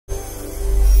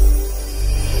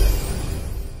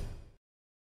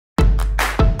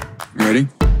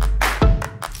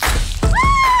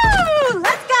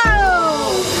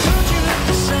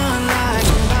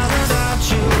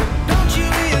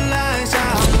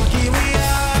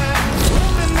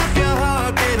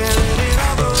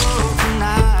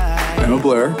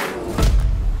Blair.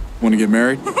 Want to get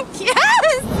married?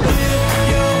 Yes!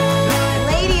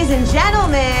 Ladies and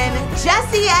gentlemen,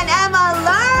 Jesse and Emma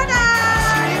Lerner!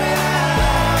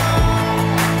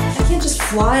 I can't just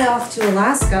fly off to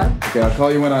Alaska. Okay, I'll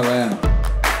call you when I land.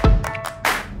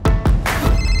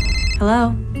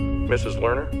 Hello? Mrs.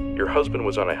 Lerner, your husband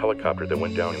was on a helicopter that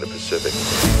went down in the Pacific.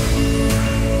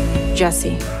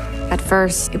 Jesse. At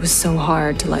first, it was so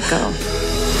hard to let go.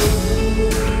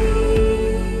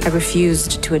 I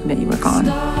refused to admit you were gone.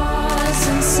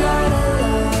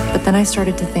 But then I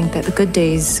started to think that the good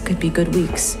days could be good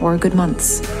weeks or good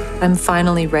months. I'm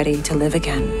finally ready to live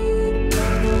again.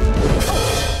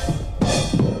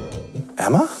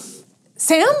 Emma?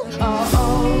 Sam?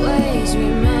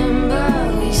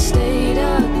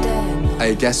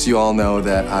 I guess you all know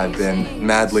that I've been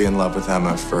madly in love with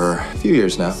Emma for a few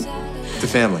years now. The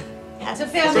family. That's a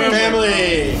family.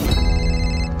 Family!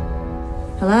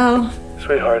 Hello?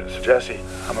 Sweetheart, it's Jesse.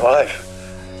 I'm alive.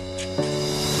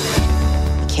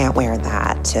 You can't wear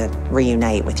that to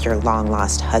reunite with your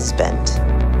long-lost husband.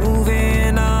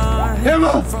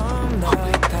 Emma!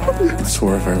 I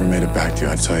swore if I ever made it back to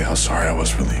you, I'd tell you how sorry I was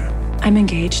for leaving. I'm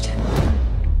engaged.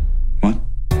 What?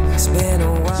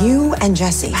 You and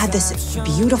Jesse had this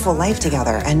beautiful life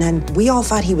together, and then we all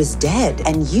thought he was dead.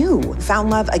 And you found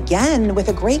love again with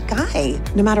a great guy.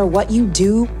 No matter what you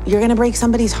do, you're gonna break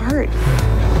somebody's heart.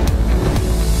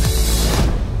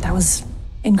 That was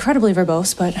incredibly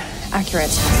verbose, but accurate.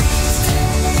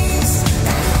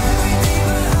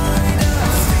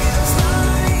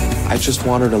 I just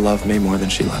want her to love me more than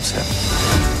she loves him.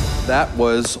 That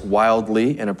was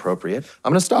wildly inappropriate.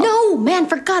 I'm gonna stop. No, man,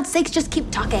 for God's sakes, just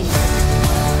keep talking.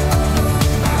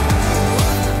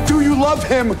 Do you love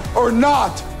him or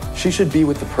not? She should be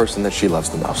with the person that she loves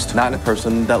the most, not the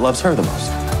person that loves her the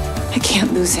most. I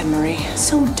can't lose him, Marie.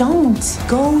 So don't.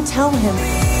 Go tell him.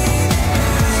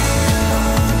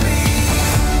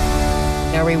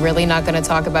 Are we really not going to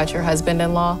talk about your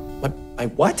husband-in-law? What?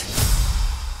 What?